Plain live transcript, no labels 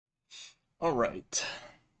Alright.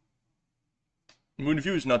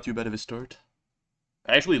 Moonview is not too bad of a start.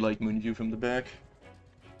 I actually like Moonview from the back.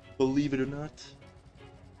 Believe it or not.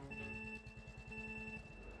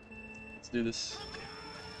 Let's do this.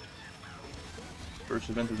 First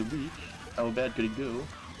event of the week. How bad could it go?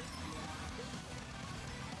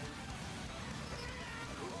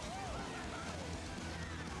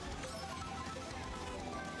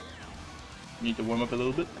 Need to warm up a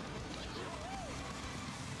little bit.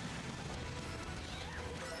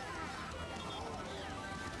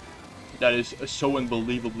 That is so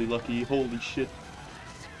unbelievably lucky. Holy shit.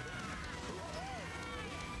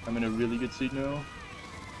 I'm in a really good seat now.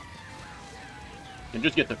 Can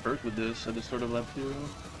just get the first with this at the start of lap 2.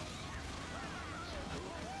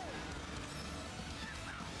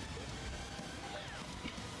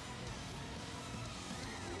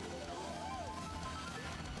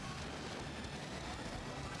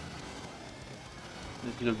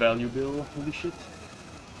 This is a value bill. Holy shit.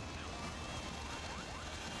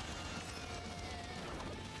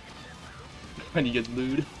 And he gets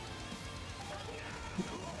looed.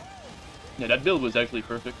 Yeah, that build was actually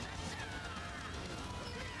perfect.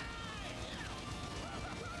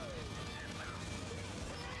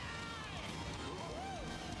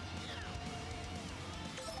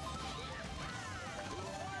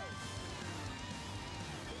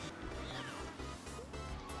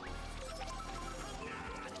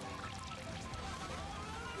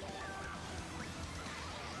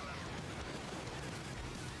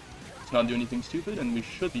 Not do anything stupid, and we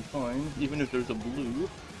should be fine, even if there's a blue.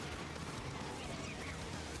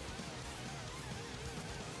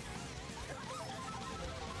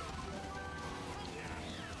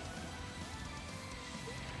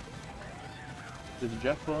 There's a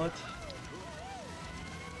jackpot.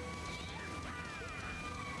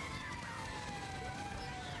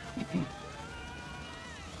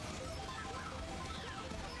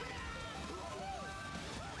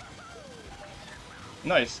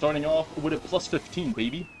 Nice, starting off with a plus 15,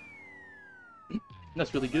 baby.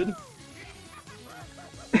 That's really good.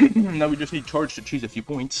 Now we just need charge to cheese a few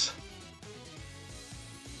points.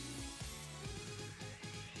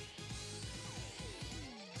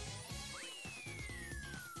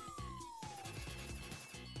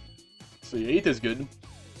 So 8 is good.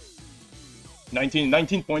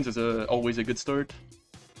 19 points is always a good start.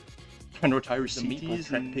 Trying to retire the meatball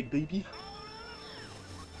track pig, baby.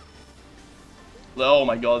 Oh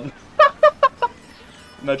my god.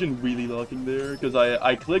 Imagine wheelie locking there, because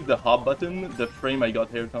I clicked the hop button, the frame I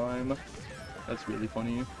got hair time. That's really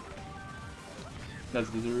funny. That's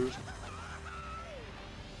deserved.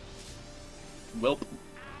 Welp.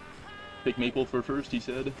 Pick Maple for first, he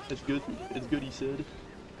said. It's good. It's good, he said.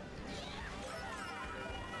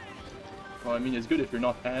 Well, I mean, it's good if you're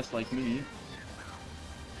not fast like me.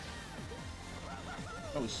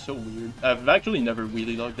 That was so weird. I've actually never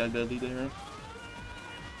wheelie locked that badly there.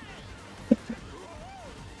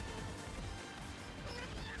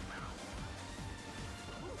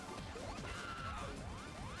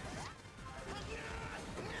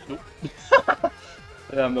 Nope.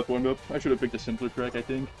 Yeah, I'm not warmed up. I should have picked a simpler track, I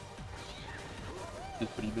think.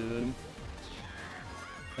 It's pretty bad.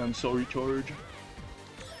 I'm sorry, Charge.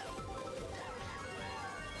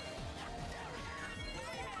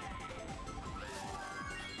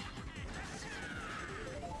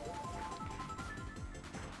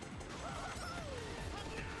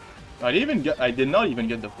 I did not even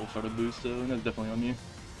get the full startup boost, so that's definitely on me.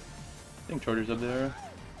 I think Charger's up there.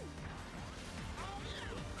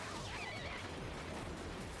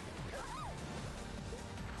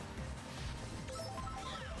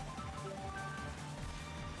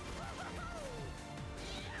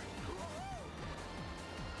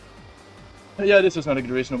 Yeah, this is not a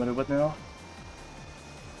good race no matter what now.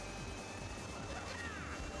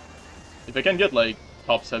 If I can get like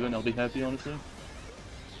top 7, I'll be happy, honestly.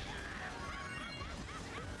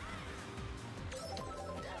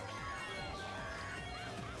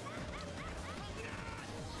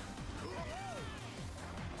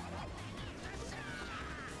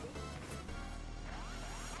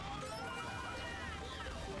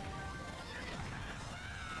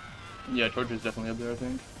 Yeah, Charger's definitely up there, I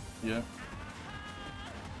think. Yeah.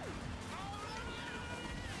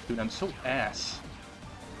 Dude, I'm so ass.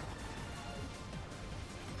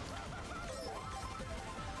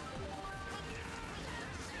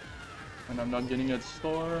 And I'm not getting a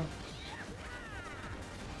star.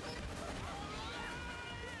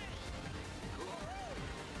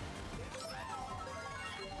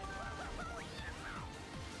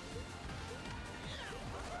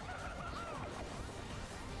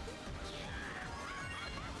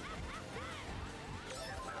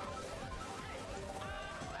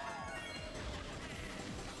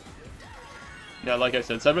 Yeah, like I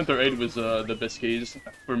said, 7th or 8th was the best case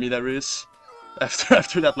for me that race.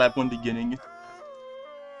 After that lap 1 beginning.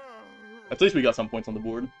 At least we got some points on the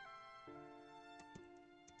board.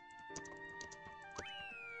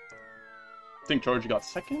 I think Charge got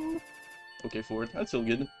 2nd? Okay, 4th. That's still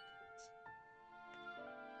good.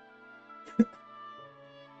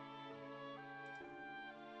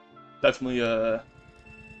 Definitely,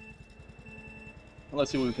 let's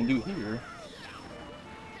see what we can do here.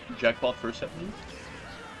 Jackpot first at me.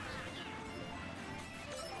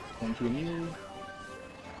 Going to a meal.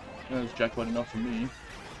 That's jackpot enough for me.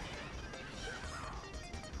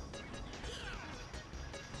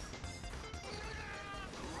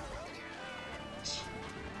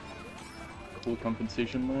 Cool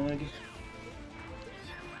compensation lag.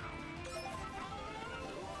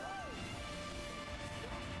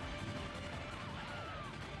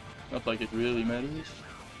 Not like it really matters.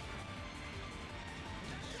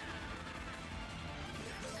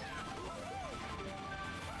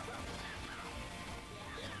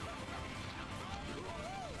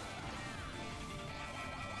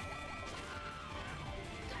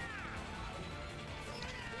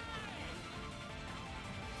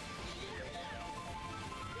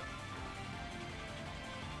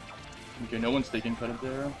 Okay, no one's taking cut up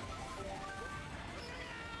there.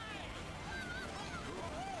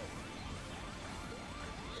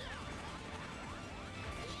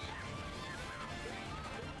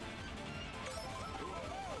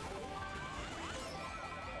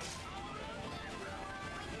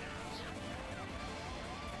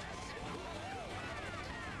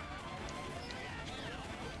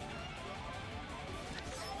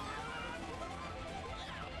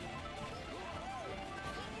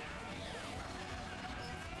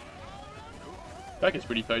 Back is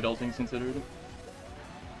pretty tight, all things considered.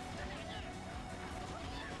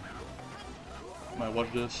 Might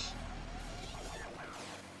watch this.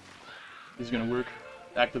 This is gonna work.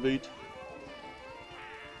 Activate.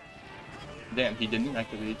 Damn, he didn't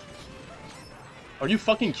activate. Are you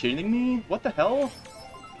fucking kidding me? What the hell?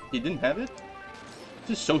 He didn't have it?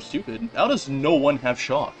 This is so stupid. How does no one have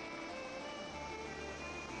shock?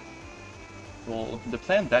 Well, the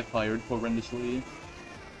plan backfired horrendously.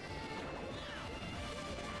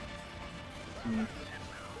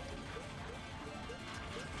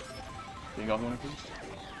 Okay, got one of these.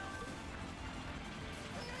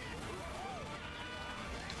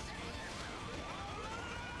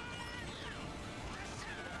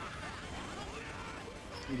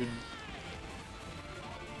 Good.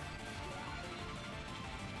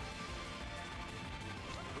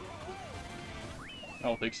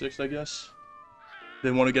 I'll take 6, I guess.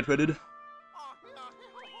 They want to get readied.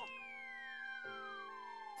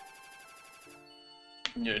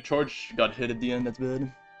 Yeah, Charge got hit at the end, that's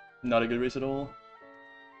bad. Not a good race at all.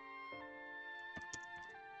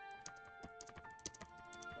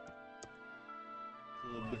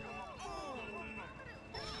 Club.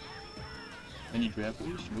 Any draft,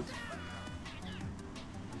 please? Nope.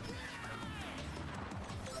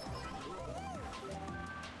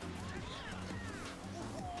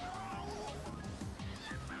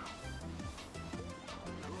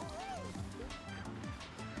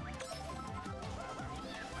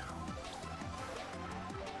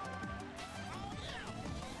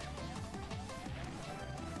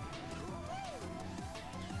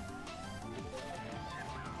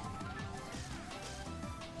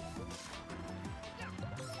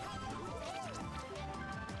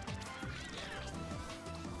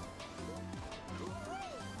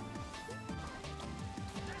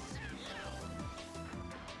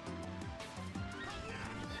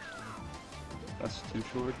 That's too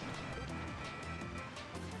short.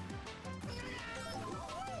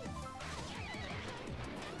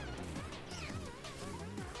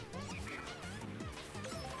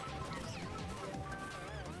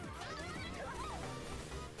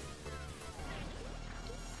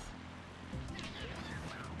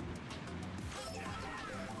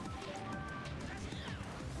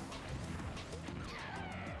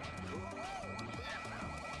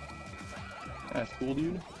 That's cool,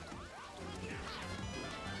 dude.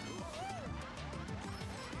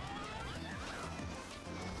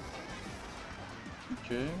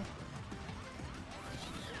 Okay.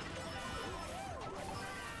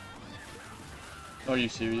 Are you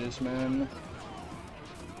serious, man?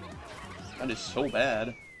 That is so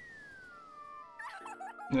bad.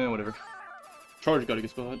 Yeah, whatever. Charge got a good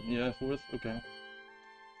spot. Yeah, 4th. Okay.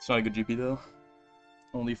 It's not a good GP though.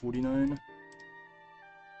 Only 49.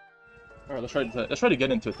 Alright, let's try to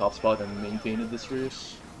get into a top spot and maintain it this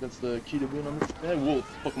race. That's the key to win on this. Yeah, whoa, what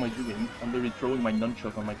the fuck am I doing? I'm literally throwing my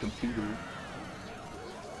nunchuck on my computer.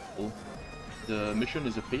 Oh, the mission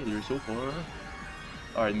is a failure so far.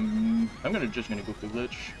 Alright, I'm just gonna go for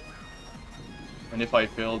glitch. And if I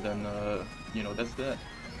fail, then, you know, that's that.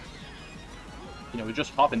 You know,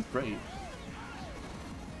 just hop and pray.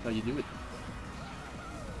 That's how you do it.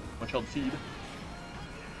 Watch out, feed.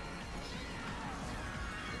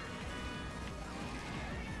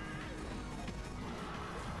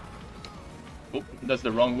 Oh, that's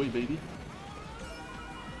the wrong way, baby.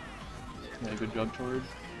 Yeah, good job, charge.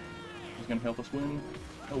 He's gonna help us win.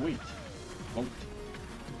 Oh, wait. Won't.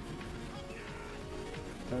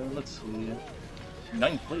 Let's see.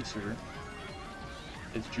 9th placer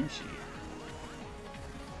is juicy.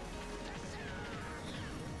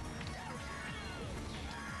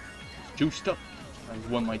 It's juiced up, as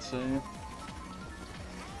one might say.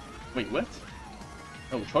 Wait, what?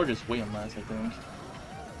 Oh, charge is way on last, I think.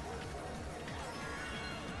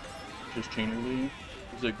 Just chain early.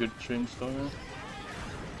 This is a good training star.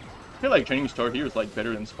 I feel like training star here is like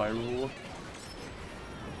better than spiral.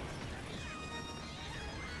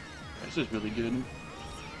 This is really good.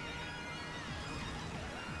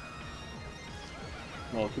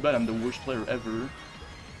 Well, too bad I'm the worst player ever.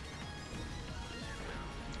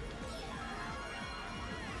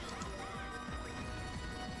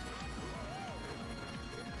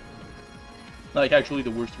 Like, actually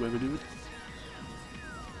the worst to ever do it.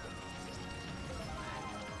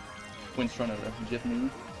 Quinn's trying to get me.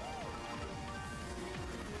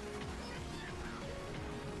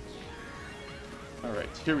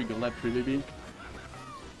 Alright, here we go, lap 3, baby.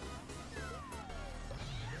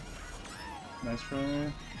 Nice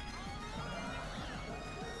try.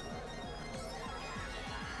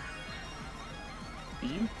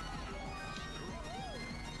 You?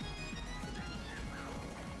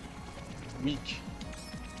 Weak.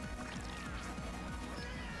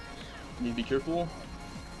 Need to be careful.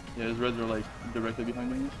 Yeah, his reds are like directly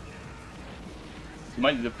behind me.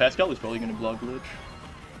 The Pascal is probably gonna block glitch.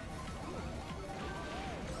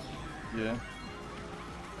 Yeah.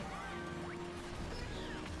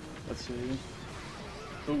 Let's see.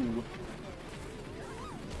 Oh.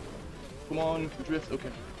 Come on, drift. Okay.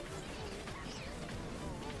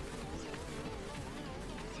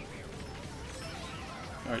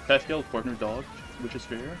 Alright, Pascal partner dodged, which is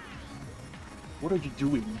fair. What are you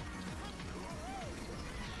doing?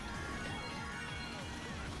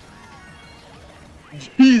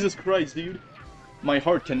 Jesus Christ, dude. My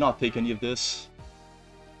heart cannot take any of this.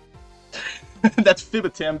 That fib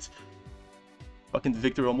attempt. Fucking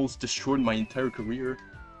Victor almost destroyed my entire career.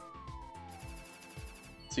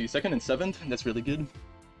 See, 2nd and 7th, that's really good.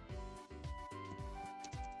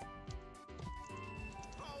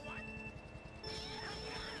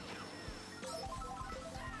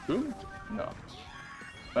 Good? No.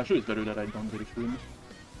 Actually, it's better that I don't get extreme.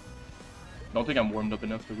 I don't think I'm warmed up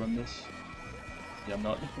enough to run this. Yeah, I'm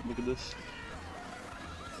not. Look at this.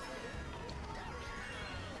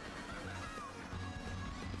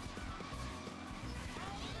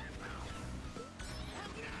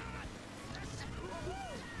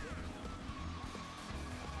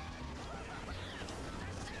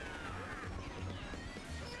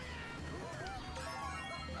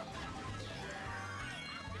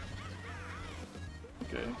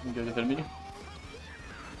 Okay, you guys ahead of me.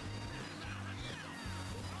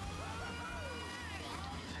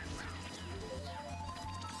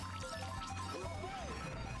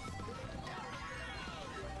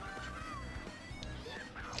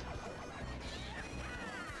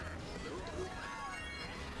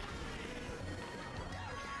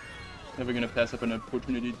 Never gonna pass up an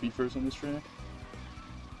opportunity to be first on this track.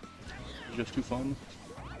 It's just too fun.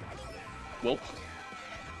 Well.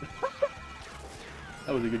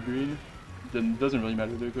 That was a good green. Then doesn't really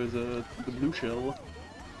matter though because the blue shell.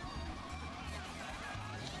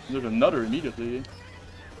 There's another immediately.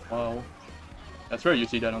 Wow. That's rare you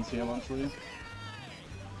see that on CM honestly.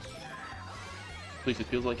 At least it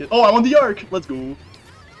feels like it. Oh, I'm on the arc! Let's go!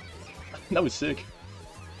 That was sick.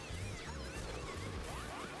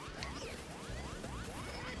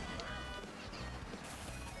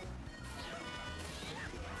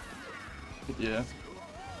 Yeah.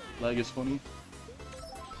 Lag is funny.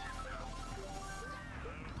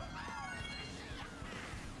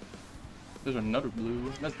 There's another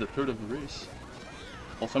blue. That's the 3rd of the race.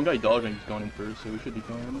 Well, some guy dodging is going in first, so we should be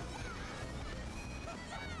fine.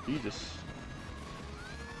 Jesus.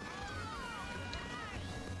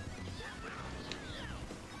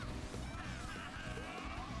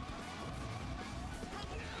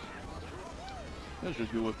 Let's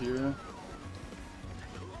just go up here.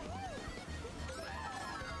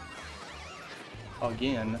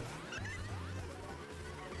 Again.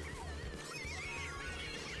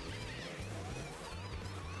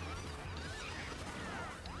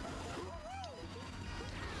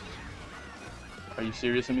 Are you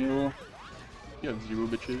serious, Emil? You have 0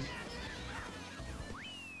 bitches.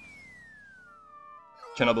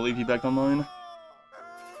 Cannot believe he backed online.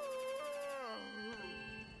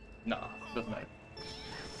 Nah, doesn't matter.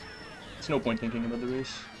 There's no point thinking about the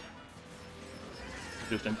race.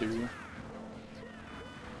 Just MKWii.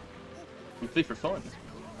 We play for fun.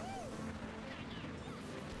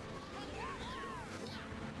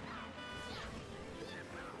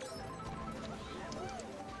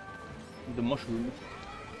 The mushroom.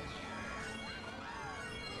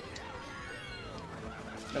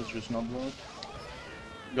 That's just not blocked.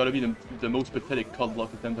 Gotta be the most pathetic cut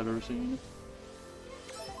block attempt I've ever seen.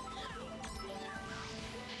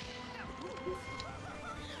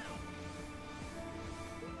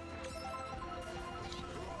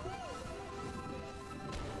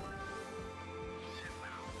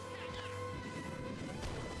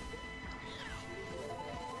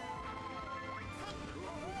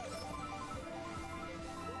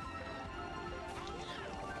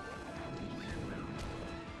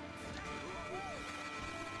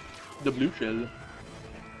 The blue shell.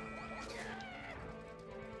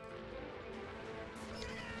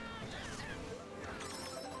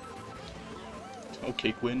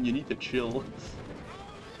 Okay, Quinn, you need to chill.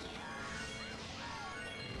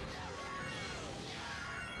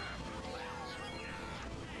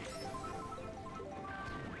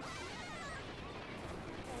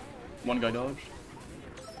 One guy dodged.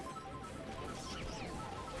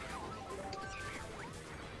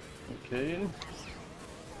 Okay.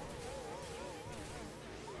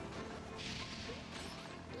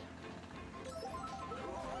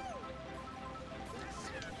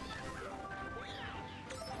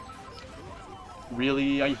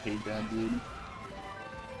 Really? I hate that, dude.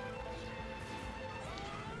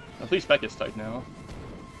 At least spec is tight now.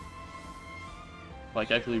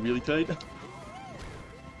 Like, actually really tight.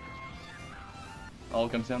 All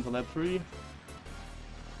comes down to lap 3.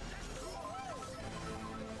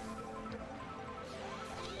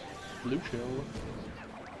 Blue shell.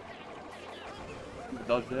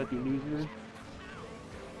 Dodge that, you loser.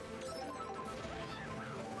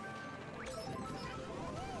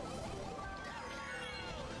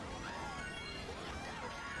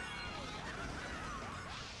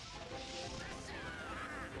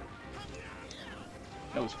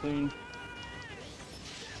 That was clean.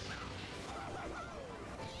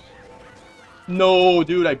 No,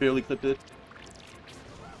 dude, I barely clipped it.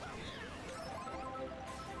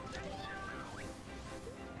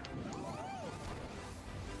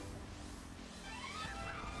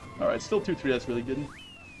 Alright, still 2-3, that's really good.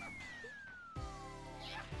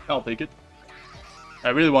 I'll take it. I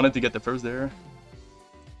really wanted to get the first there.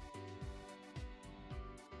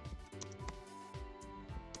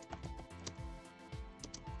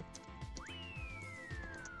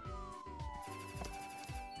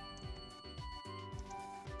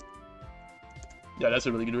 Yeah, that's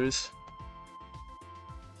a really good race.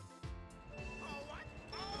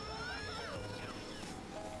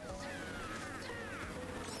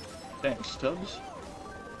 Thanks, Tubbs.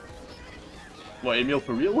 What, Emil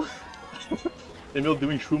for real? Emil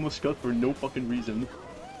doing Shroomo Scut for no fucking reason.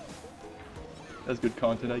 That's good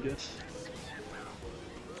content, I guess.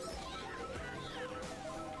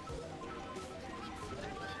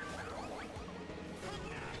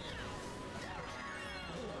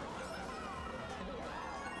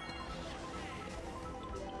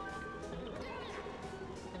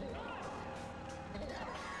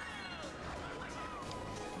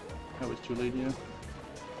 That was too late, yeah.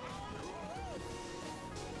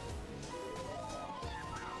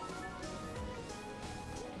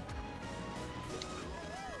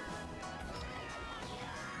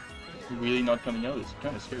 Really not coming out, it's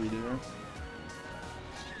kind of scary there.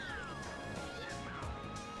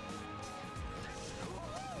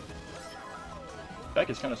 Back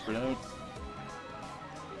is kind of spread out.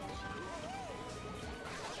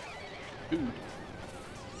 Ooh.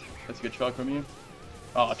 That's a good shot from you.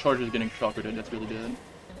 Ah, Charger's getting shockered, that's really bad.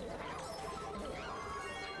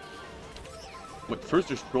 What, first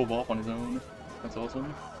just drove off on his own. That's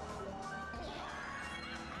awesome.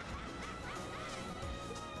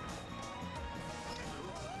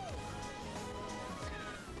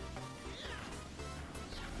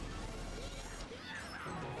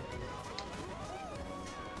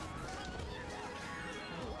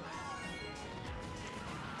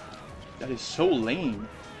 That is so lame.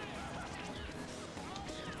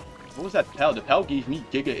 What was that POW? The POW gave me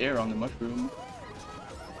Giga Air on the mushroom.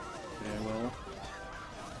 Yeah, well.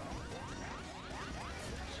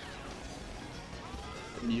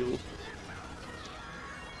 Neil.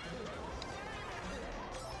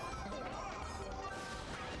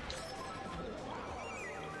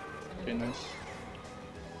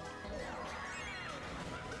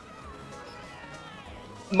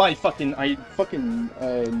 My fucking,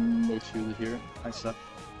 no shield here. I suck.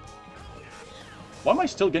 Why am I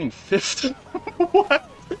still getting fifth? What?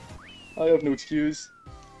 I have no excuse.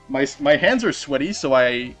 My hands are sweaty, so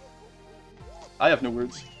I have no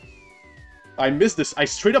words. I missed this. I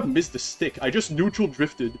straight up missed the stick. I just neutral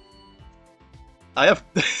drifted. I have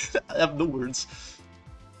I have no words.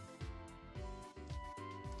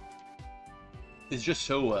 It's just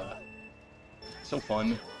so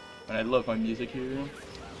fun, and I love my music here.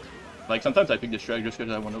 Like sometimes I pick this track just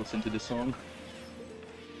because I want to listen to this song.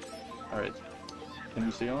 All right, can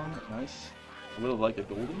we stay on? Nice. I would have liked a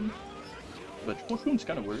golden, but mushrooms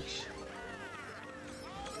kind of works.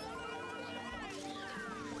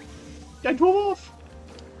 I drove off!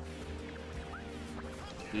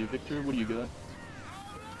 Hey, Victor, what do you got?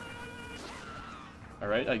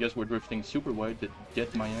 Alright, I guess we're drifting super wide to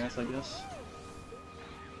get my ass, I guess.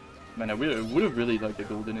 Man, I would have really liked a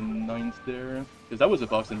golden in 9th there. Because that was a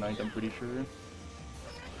box in 9th, I'm pretty sure.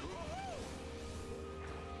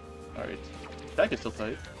 Alright. Attack is still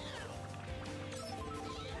tight.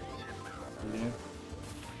 Yeah.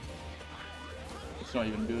 It's not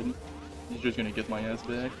even good. He's just gonna get my ass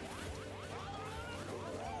back.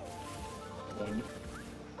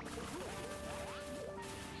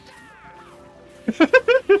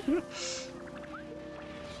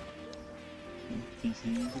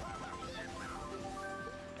 TCs.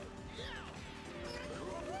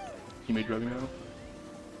 Teammate driving out.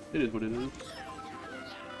 It is what it is.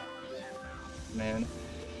 Man.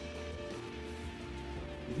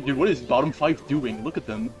 Dude, what is bottom 5 doing? Look at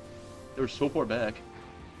them. They were so far back.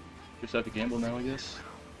 Just have to gamble now, I guess.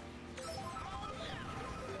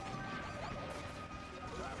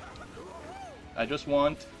 I just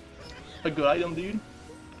want a good item, dude.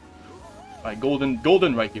 Alright,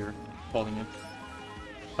 golden right here. Calling it.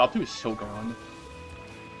 Top 2 is so gone.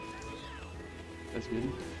 That's good.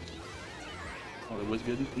 Oh, it was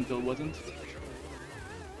good until it wasn't.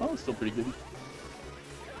 Oh, it's still pretty good.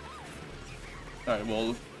 Alright,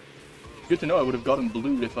 well, good to know I would have gotten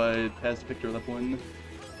blue if I passed Victor that one.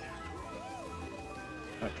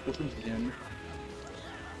 Alright, mushrooms again.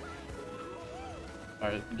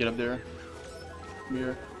 Alright, get up there. Come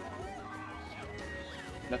here.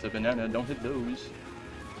 That's a banana, don't hit those.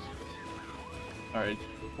 Alright,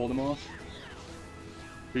 hold them off.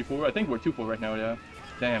 3-4, I think we're 2-4 right now, yeah.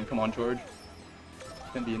 Damn, come on, George.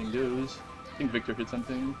 Can't be hitting those. I think Victor hit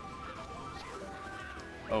something.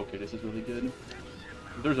 Okay, this is really good.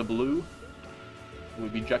 If there's a blue, it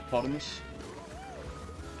would be Jackpotamus.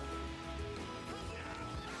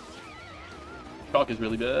 Chalk is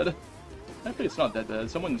really bad. Actually, it's not that bad.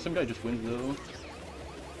 Some guy just wins, though.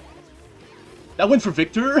 That went for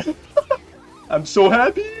Victor? I'm so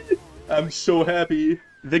happy! I'm so happy.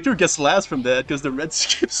 Victor gets last from that because the red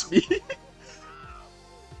skips me.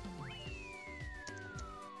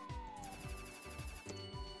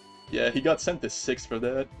 Yeah, he got sent to 6 for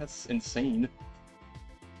that. That's insane.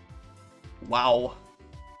 Wow.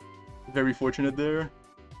 Very fortunate there.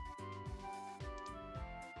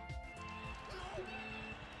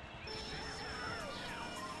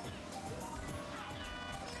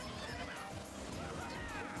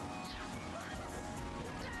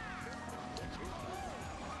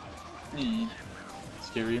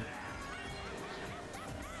 Scary.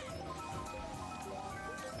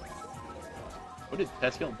 What did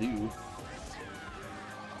Pascal do?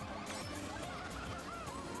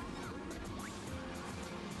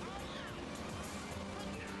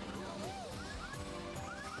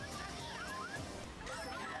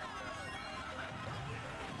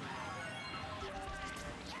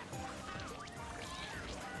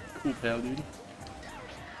 Cool pal, dude.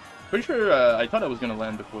 Pretty sure I thought I was gonna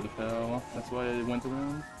land before the pal. That's why I went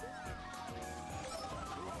around.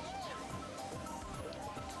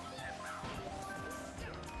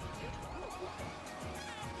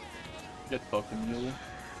 Get fucked, Emil.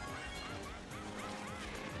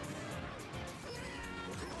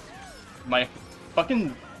 My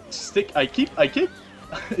fucking stick, I keep,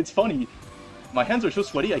 it's funny. My hands are so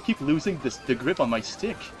sweaty, I keep losing the grip on my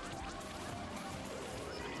stick.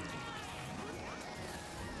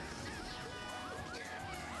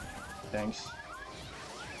 Thanks.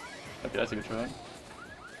 Okay, that's a good try.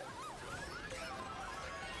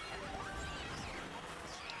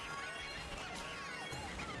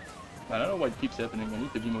 I don't know why it keeps happening. I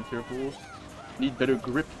need to be more careful. Need better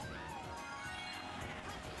grip.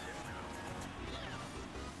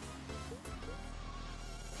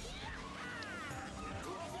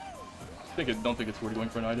 Don't think it's worth going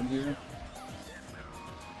for an item here.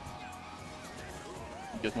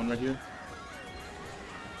 Get one right here.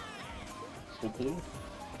 Hopefully.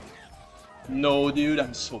 No, dude,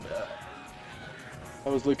 I'm so bad. I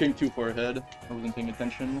was looking too far ahead. I wasn't paying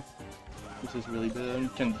attention. This is really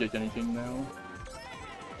bad. Can't get anything now.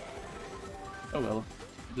 Oh well.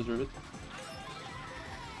 Deserve it.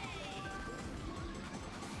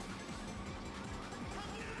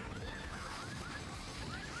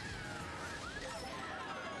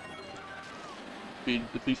 Feed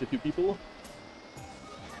at least a few people.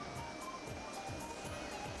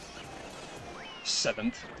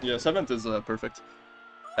 7th. Yeah, 7th is perfect.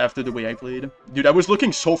 After the way I played. Dude, I was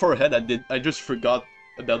looking so far ahead I just forgot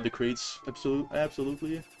about the crates.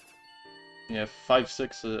 Absolutely. Yeah, 5,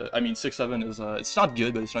 6, I mean 6, 7 is it's not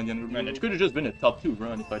good, but it's not the end of the man. It could have just been a top 2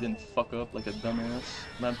 run if I didn't fuck up like a dumbass.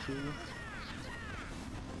 Map 2.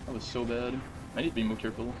 That was so bad. I need to be more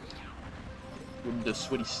careful with the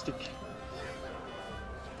sweaty stick.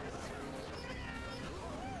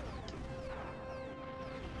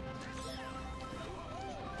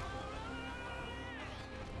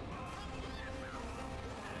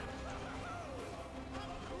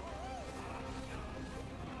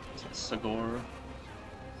 Cigar.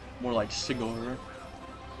 More like cigar.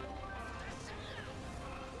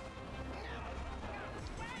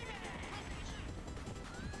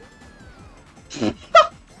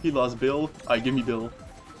 He lost Bill. Alright, give me Bill.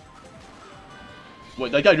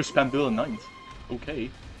 What, that guy just spammed Bill in 9th. Okay.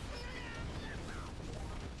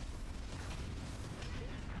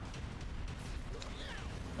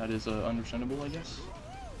 That is understandable, I guess.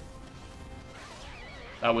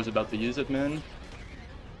 I was about to use it, man.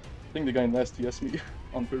 I think the guy in last TS me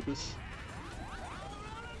on purpose.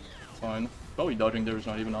 Fine. Probably dodging there is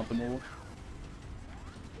not even optimal.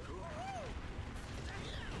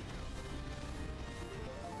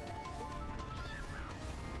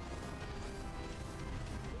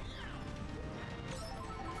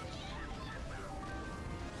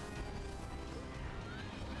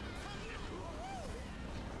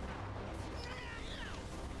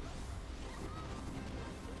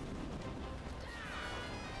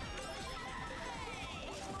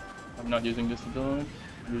 I'm not using this to dodge.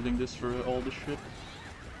 I'm using this for all the shit.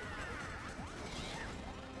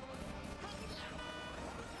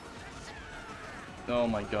 Oh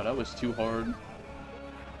my god, that was too hard.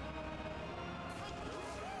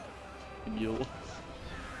 Emil.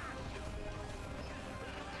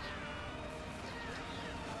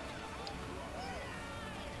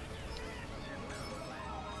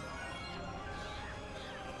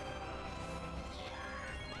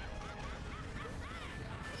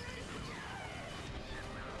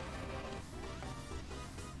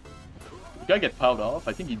 Did the guy get piled off?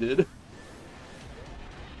 I think he did.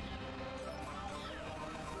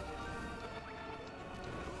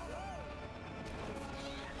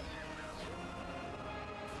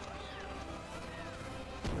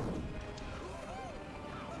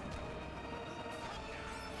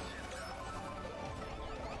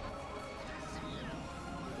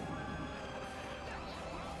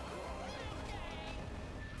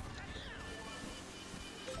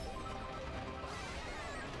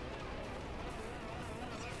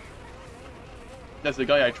 That's the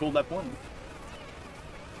guy I trolled that one.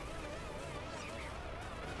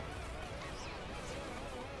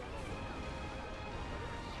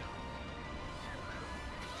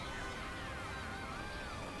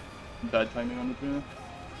 Bad timing on the draw.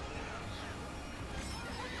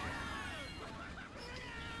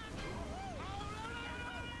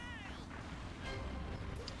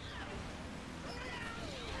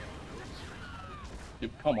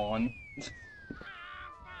 Dude, come on.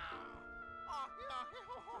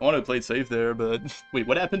 I wanted to play it safe there, but... Wait,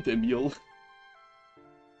 what happened to Emil?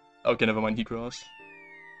 Okay, never mind, he crossed.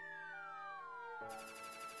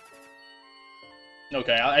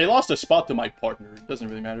 Okay, I lost a spot to my partner. It doesn't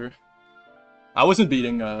really matter. I wasn't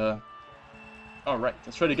beating, Alright,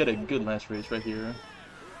 let's try to get a good last race right here.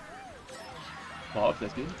 Bob,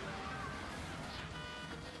 that's good.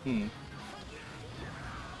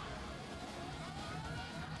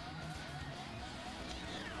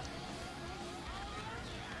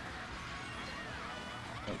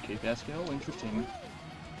 Okay, Pascal, interesting.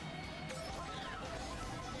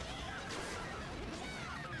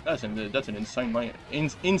 That's an insane line,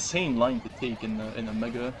 insane line to take in a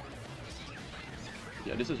mega.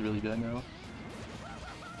 Yeah, this is really bad now.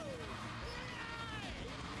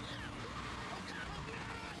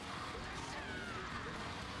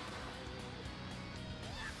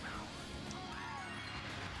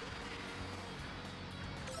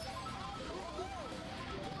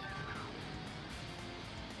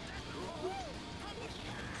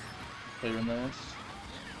 Player nice.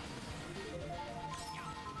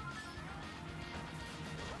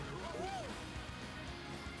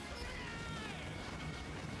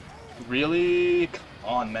 Really? Come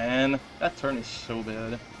on, man. That turn is so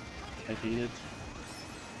bad. I hate it.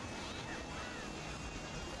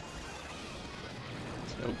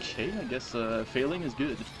 Okay, I guess failing is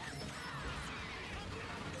good.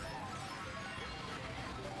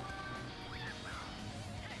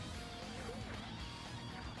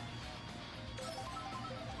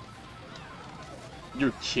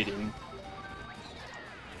 You're kidding.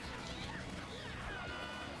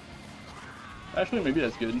 Actually, maybe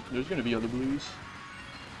that's good. There's gonna be other blues.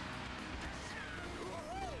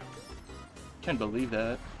 Can't believe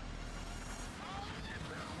that.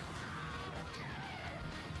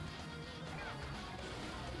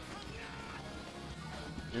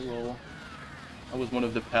 Okay, well, I was one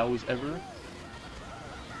of the pals ever.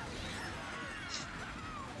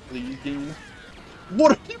 Please, game.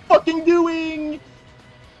 What are you fucking doing?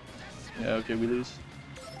 Yeah, okay, we lose.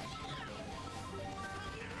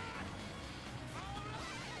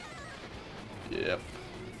 Yep.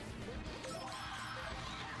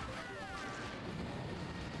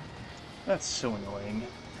 That's so annoying.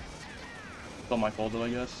 It's not my fault though, I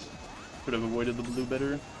guess. Could have avoided the blue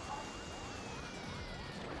better.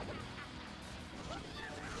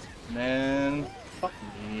 Man, fuck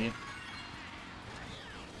me.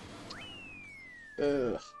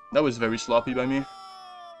 Ugh. That was very sloppy by me.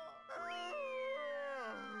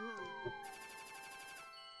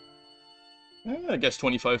 I guess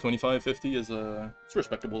 25, 25, 50 is it's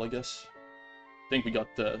respectable, I guess. I think we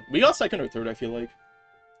got second or third, I feel like.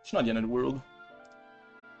 It's not the end of the world.